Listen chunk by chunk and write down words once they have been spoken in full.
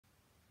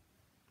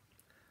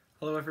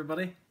Hello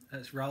everybody,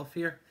 it's Ralph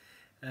here.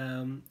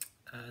 Um,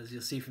 as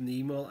you'll see from the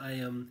email, I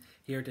am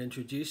here to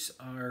introduce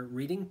our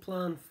reading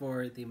plan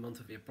for the month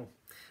of April.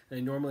 Now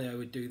normally I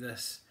would do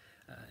this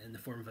in the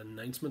form of an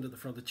announcement at the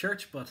front of the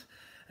church, but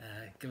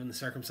given the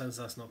circumstances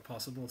that's not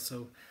possible.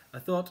 So I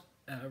thought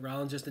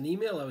rather than just an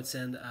email, I would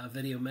send a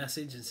video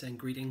message and send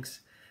greetings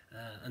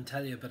and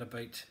tell you a bit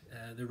about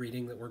the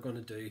reading that we're going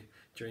to do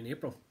during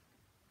April.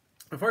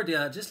 Before I do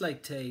that, I'd just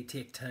like to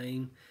take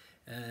time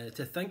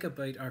to think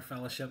about our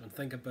fellowship and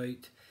think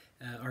about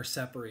our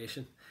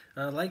separation.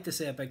 And I'd like to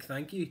say a big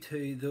thank you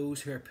to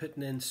those who are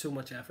putting in so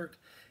much effort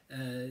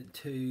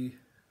to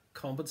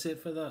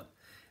compensate for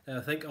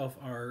that. Think of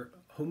our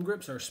home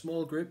groups, our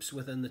small groups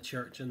within the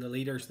church, and the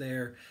leaders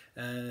there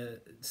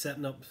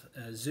setting up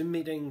Zoom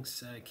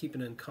meetings,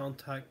 keeping in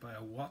contact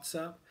via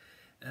WhatsApp.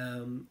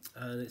 And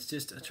it's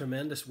just a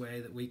tremendous way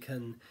that we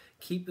can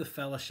keep the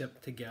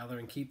fellowship together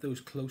and keep those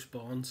close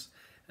bonds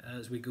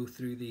as we go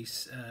through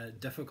these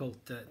difficult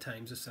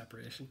times of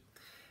separation.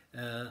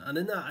 And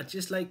in that, I'd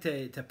just like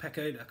to pick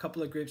out a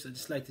couple of groups. I'd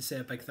just like to say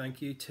a big thank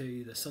you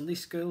to the Sunday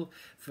School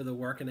for the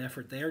work and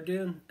effort they're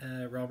doing,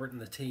 Robert and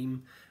the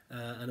team.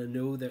 And I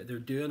know that they're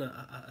doing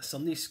a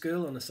Sunday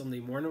School on a Sunday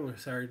morning. We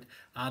heard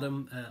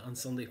Adam on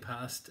Sunday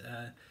past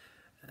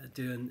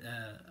doing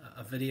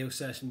a video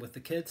session with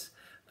the kids.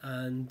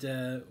 And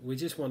we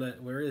just want to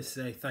really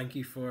say thank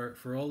you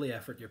for all the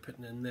effort you're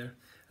putting in there.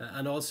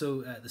 And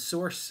also the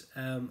Source.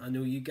 I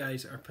know you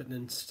guys are putting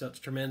in such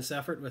tremendous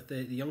effort with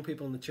the young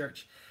people in the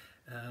church,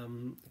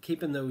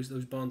 keeping those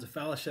bonds of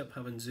fellowship,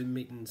 having Zoom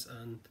meetings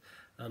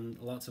and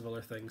lots of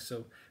other things.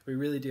 So we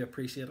really do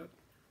appreciate it.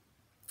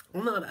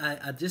 On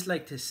that, I'd just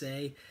like to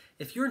say,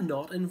 if you're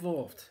not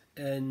involved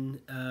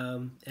in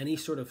any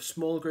sort of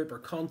small group or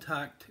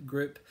contact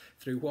group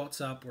through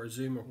WhatsApp or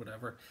Zoom or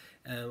whatever,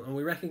 and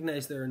we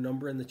recognise there are a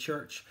number in the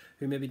church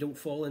who maybe don't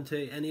fall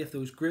into any of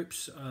those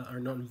groups,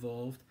 are not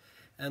involved,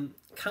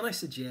 can I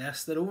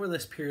suggest that over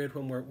this period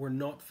when we're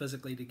not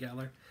physically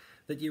together,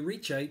 that you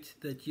reach out,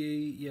 that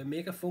you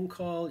make a phone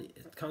call,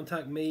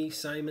 contact me,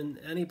 Simon,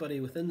 anybody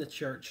within the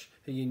church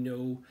who you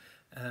know,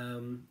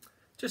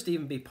 just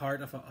even be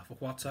part of a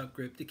WhatsApp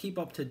group to keep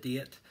up to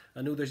date.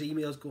 I know there's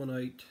emails going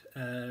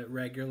out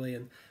regularly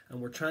and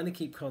we're trying to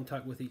keep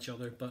contact with each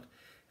other, but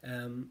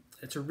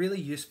it's a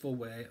really useful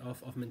way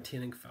of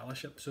maintaining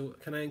fellowship. So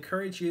can I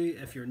encourage you,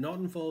 if you're not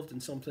involved in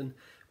something,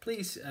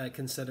 please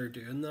consider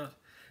doing that.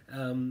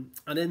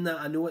 And in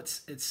that, I know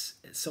it's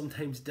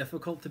sometimes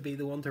difficult to be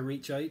the one to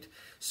reach out.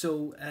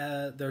 So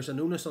there's an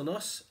onus on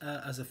us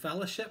as a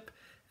fellowship.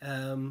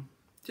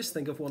 Just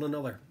think of one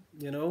another,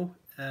 you know.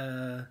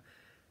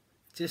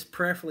 Just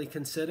prayerfully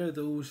consider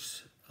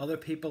those other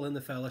people in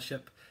the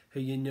fellowship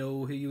who you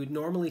know, who you would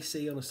normally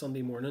see on a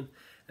Sunday morning.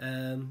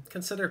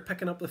 Consider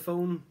picking up the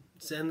phone,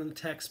 sending a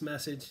text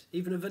message,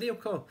 even a video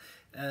call.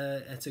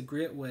 It's a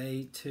great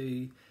way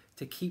to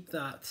keep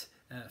that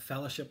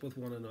fellowship with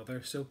one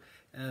another. So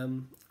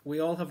we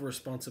all have a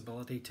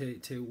responsibility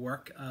to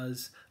work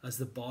as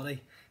the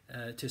body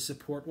to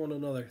support one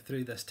another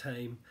through this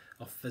time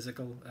of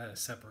physical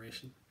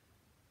separation.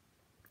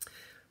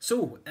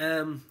 So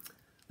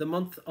the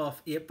month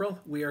of April,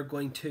 we are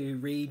going to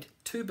read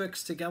 2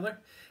 books together.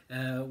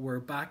 We're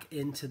back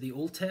into the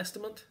Old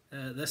Testament.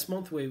 This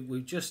month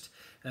we've just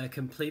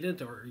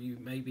completed, or you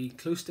may be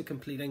close to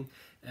completing,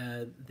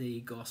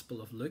 the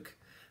Gospel of Luke.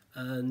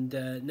 And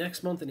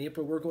next month in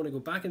April, we're going to go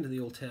back into the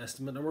Old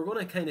Testament, and we're going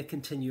to kind of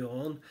continue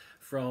on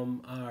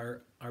from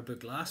our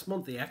book last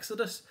month, the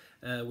Exodus.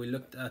 We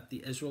looked at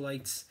the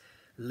Israelites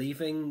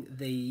leaving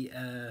the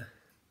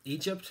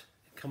Egypt,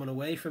 coming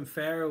away from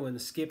Pharaoh and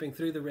escaping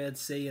through the Red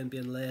Sea and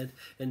being led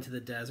into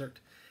the desert.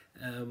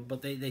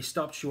 But they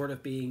stopped short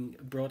of being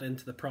brought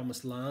into the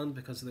Promised Land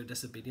because of their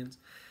disobedience.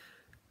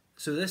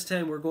 So this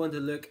time we're going to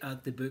look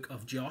at the book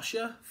of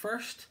Joshua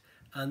first.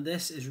 And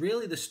this is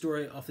really the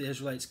story of the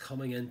Israelites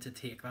coming in to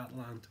take that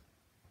land.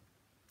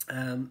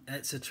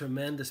 It's a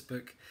tremendous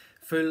book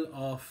full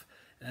of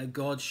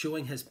God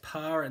showing his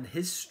power and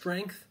his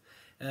strength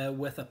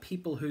with a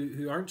people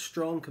who aren't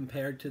strong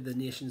compared to the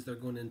nations they're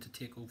going in to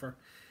take over.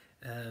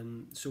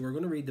 So we're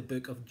going to read the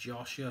book of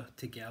Joshua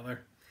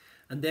together.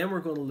 And then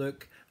we're going to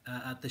look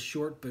at the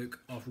short book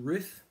of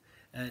Ruth.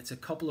 It's a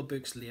couple of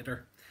books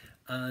later.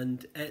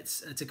 And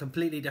it's a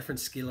completely different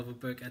scale of a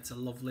book. It's a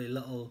lovely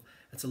little,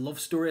 it's a love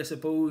story, I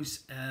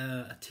suppose,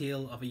 a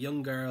tale of a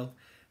young girl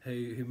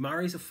who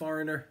marries a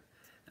foreigner,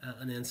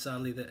 and then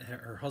sadly that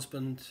her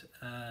husband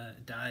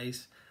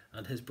dies,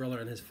 and his brother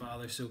and his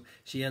father. So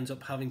she ends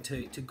up having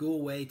to go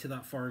away to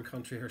that foreign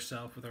country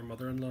herself with her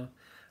mother-in-law.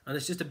 And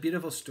it's just a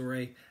beautiful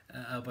story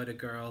about a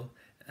girl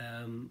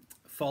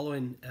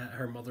following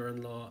her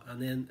mother-in-law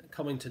and then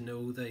coming to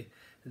know the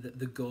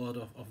God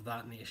of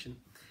that nation.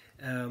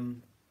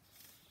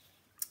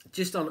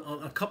 Just on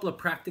a couple of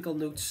practical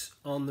notes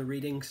on the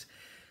readings.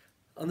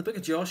 On the book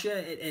of Joshua,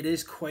 it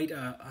is quite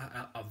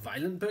a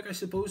violent book, I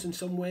suppose, in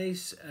some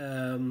ways.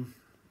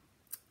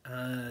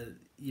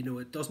 You know,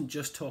 it doesn't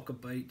just talk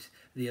about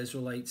the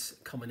Israelites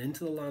coming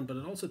into the land, but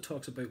it also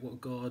talks about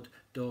what God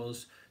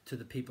does to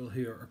the people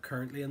who are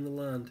currently in the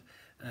land,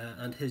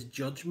 and his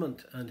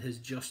judgment and his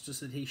justice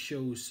that he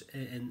shows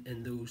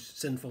in those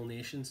sinful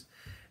nations.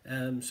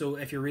 So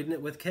if you're reading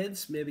it with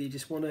kids, maybe you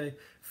just want to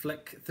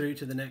flick through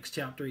to the next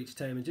chapter each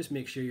time and just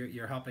make sure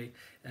you're happy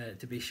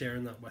to be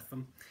sharing that with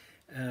them.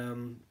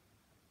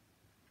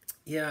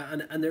 Yeah,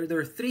 and there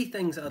are three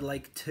things I'd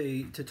like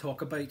to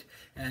talk about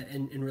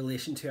in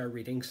relation to our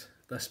readings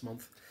this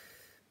month.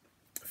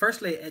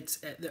 Firstly, it's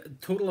the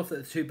total of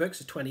the two books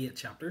is 28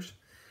 chapters.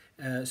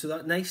 So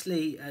that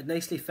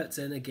nicely fits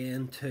in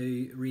again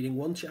to reading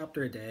one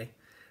chapter a day.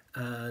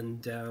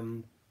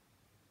 And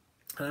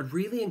I'd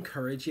really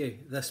encourage you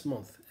this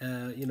month.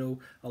 You know,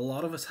 a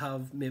lot of us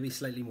have maybe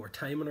slightly more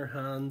time on our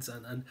hands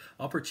and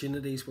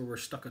opportunities where we're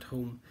stuck at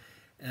home,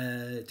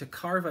 to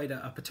carve out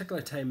a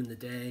particular time in the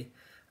day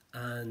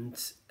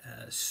and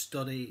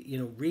study, you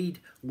know, read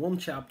one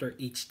chapter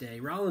each day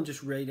rather than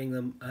just reading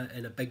them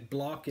in a big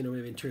block, you know,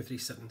 maybe in 2 or 3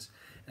 sittings,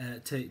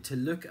 to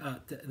look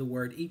at the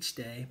word each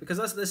day, because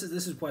this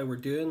is why we're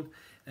doing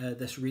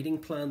this reading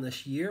plan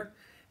this year.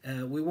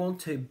 We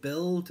want to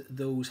build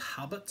those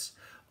habits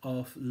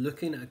of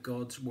looking at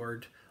God's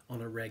word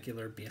on a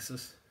regular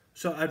basis.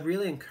 So I'd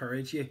really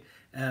encourage you.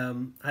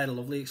 I had a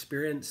lovely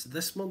experience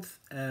this month.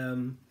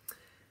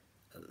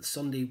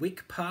 Sunday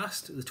week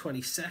past, the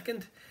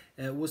 22nd,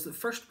 was the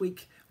first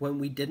week when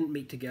we didn't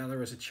meet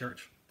together as a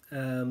church.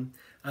 And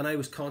I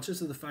was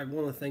conscious of the fact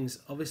one of the things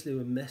obviously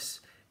we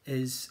miss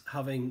is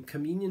having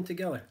communion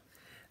together.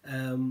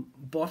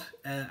 But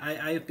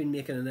I have been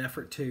making an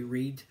effort to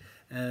read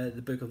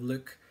the book of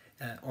Luke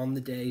on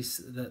the days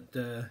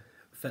that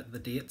fit the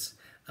dates.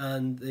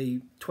 And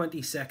the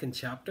 22nd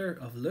chapter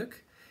of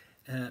Luke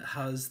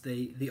has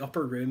the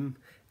upper room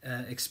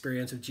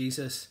experience of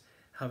Jesus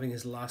having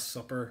his last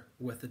supper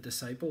with the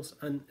disciples,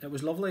 and it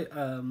was lovely.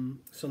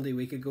 Sunday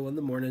week ago in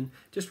the morning,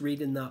 just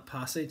reading that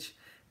passage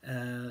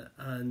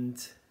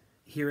and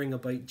hearing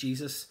about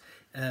Jesus'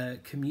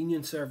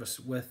 communion service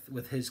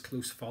with his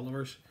close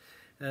followers.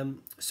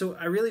 So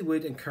I really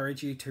would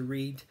encourage you to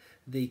read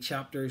the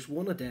chapters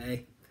one a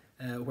day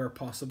where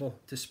possible,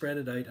 to spread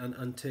it out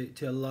and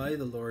to allow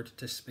the Lord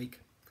to speak.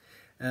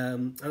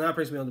 And that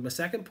brings me on to my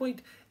second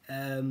point.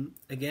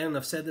 Again,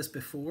 I've said this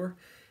before.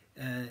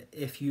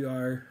 If you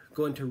are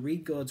going to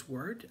read God's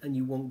word and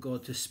you want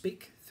God to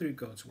speak through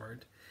God's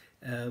word,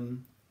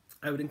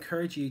 I would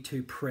encourage you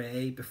to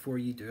pray before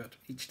you do it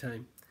each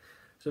time.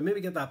 So maybe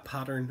get that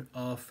pattern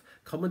of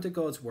coming to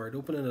God's word,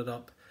 opening it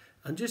up,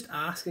 and just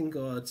asking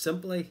God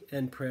simply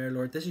in prayer,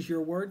 Lord, this is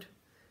your word.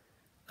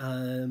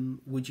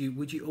 Would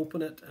you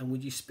open it and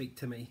would you speak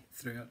to me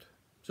through it?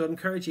 So I'd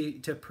encourage you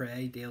to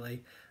pray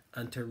daily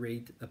and to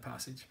read the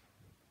passage.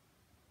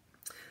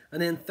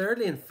 And then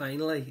thirdly and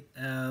finally,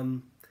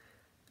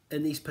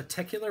 in these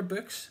particular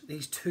books,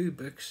 these two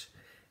books,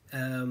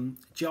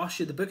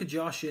 Joshua, the book of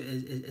Joshua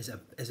is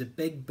a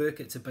big book.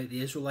 It's about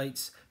the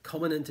Israelites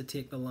coming in to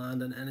take the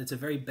land, and it's a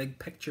very big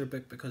picture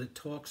book because it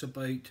talks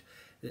about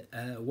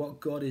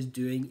what God is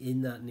doing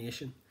in that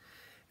nation.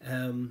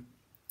 And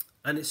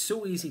it's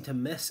so easy to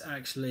miss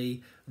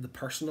actually the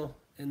personal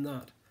in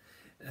that.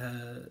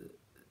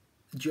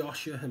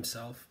 Joshua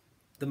himself,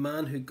 the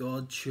man who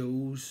God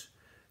chose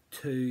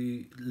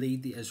to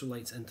lead the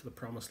Israelites into the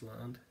promised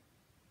land.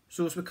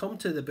 So as we come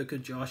to the book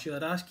of Joshua,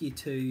 I'd ask you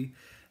to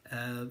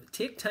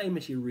take time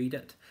as you read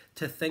it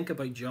to think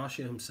about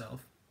Joshua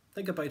himself.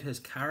 Think about his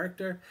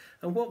character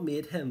and what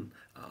made him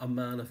a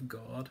man of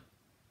God.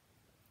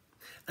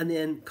 And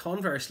then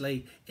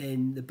conversely,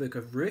 in the book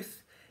of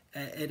Ruth,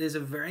 it is a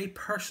very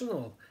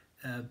personal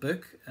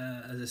book.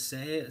 As I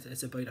say,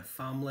 it's about a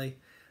family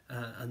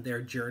and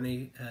their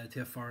journey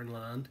to a foreign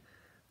land.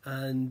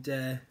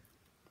 And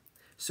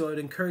so I'd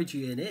encourage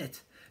you in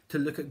it to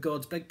look at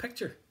God's big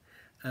picture.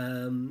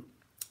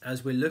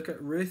 As we look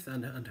at Ruth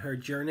and her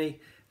journey,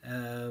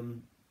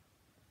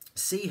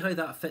 see how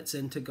that fits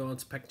into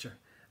God's picture,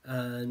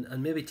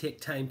 and maybe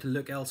take time to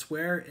look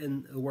elsewhere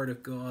in the Word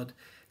of God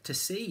to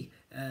see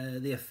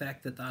the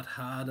effect that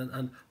had,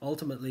 and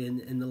ultimately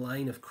in the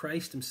line of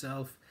Christ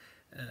himself,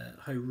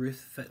 how Ruth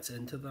fits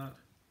into that.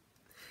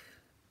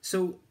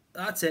 So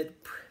that's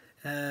it.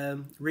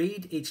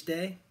 Read each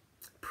day,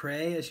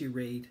 pray as you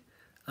read,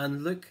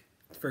 and look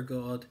for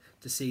God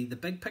to see the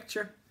big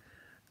picture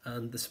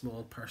and the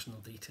small personal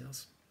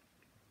details.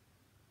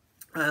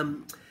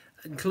 In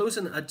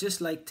closing, I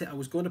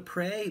was going to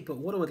pray, but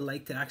what I would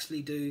like to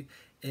actually do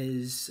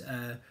is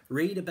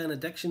read a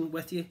benediction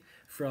with you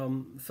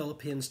from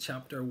Philippians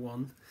chapter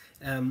 1.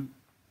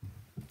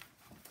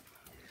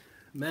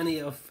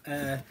 Many of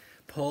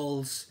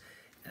Paul's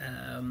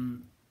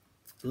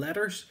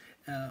letters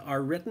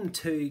are written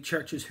to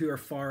churches who are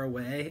far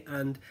away,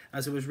 and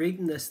as I was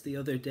reading this the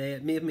other day,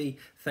 it made me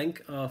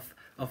think of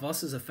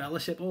us as a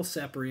fellowship, all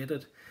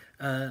separated,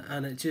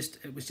 and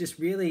it was just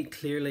really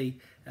clearly,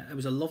 it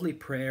was a lovely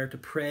prayer to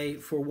pray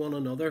for one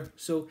another.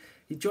 So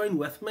you join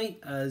with me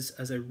as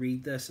I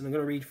read this, and I'm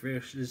going to read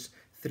verses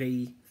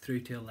 3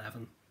 through to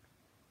 11.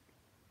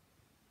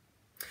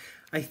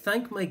 I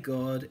thank my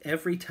God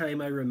every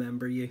time I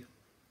remember you.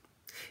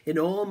 In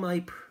all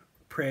my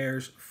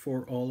prayers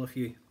for all of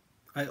you,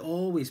 I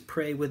always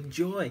pray with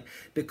joy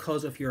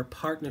because of your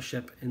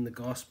partnership in the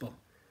gospel,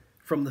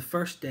 from the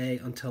first day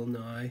until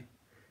now.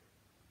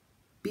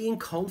 Being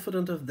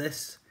confident of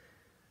this,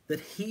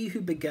 that he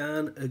who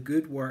began a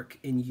good work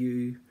in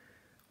you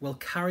will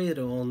carry it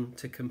on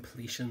to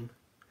completion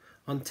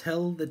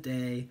until the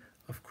day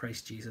of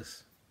Christ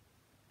Jesus.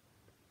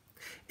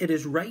 It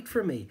is right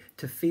for me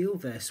to feel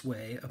this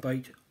way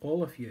about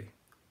all of you,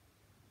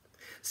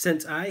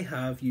 since I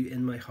have you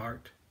in my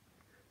heart.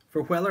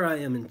 For whether I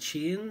am in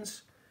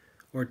chains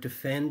or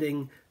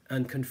defending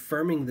and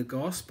confirming the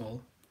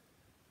gospel,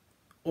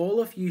 all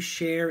of you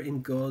share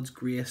in God's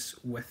grace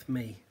with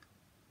me.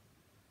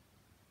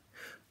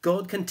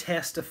 God can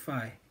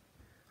testify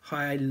how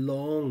I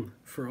long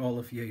for all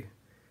of you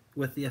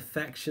with the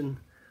affection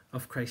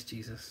of Christ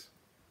Jesus.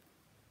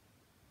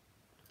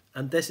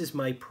 And this is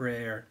my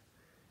prayer,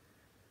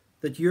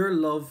 that your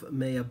love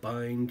may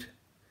abound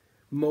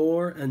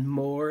more and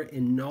more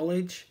in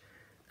knowledge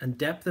and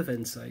depth of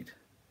insight,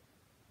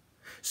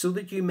 so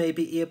that you may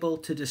be able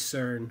to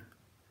discern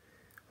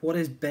what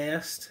is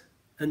best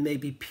and may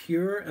be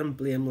pure and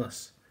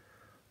blameless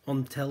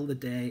until the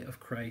day of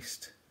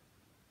Christ,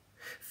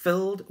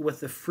 filled with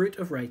the fruit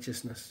of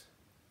righteousness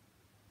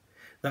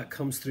that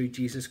comes through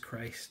Jesus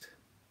Christ,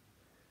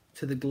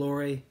 to the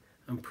glory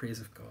and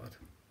praise of God.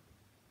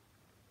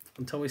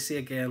 Until we see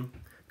again,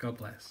 God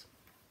bless.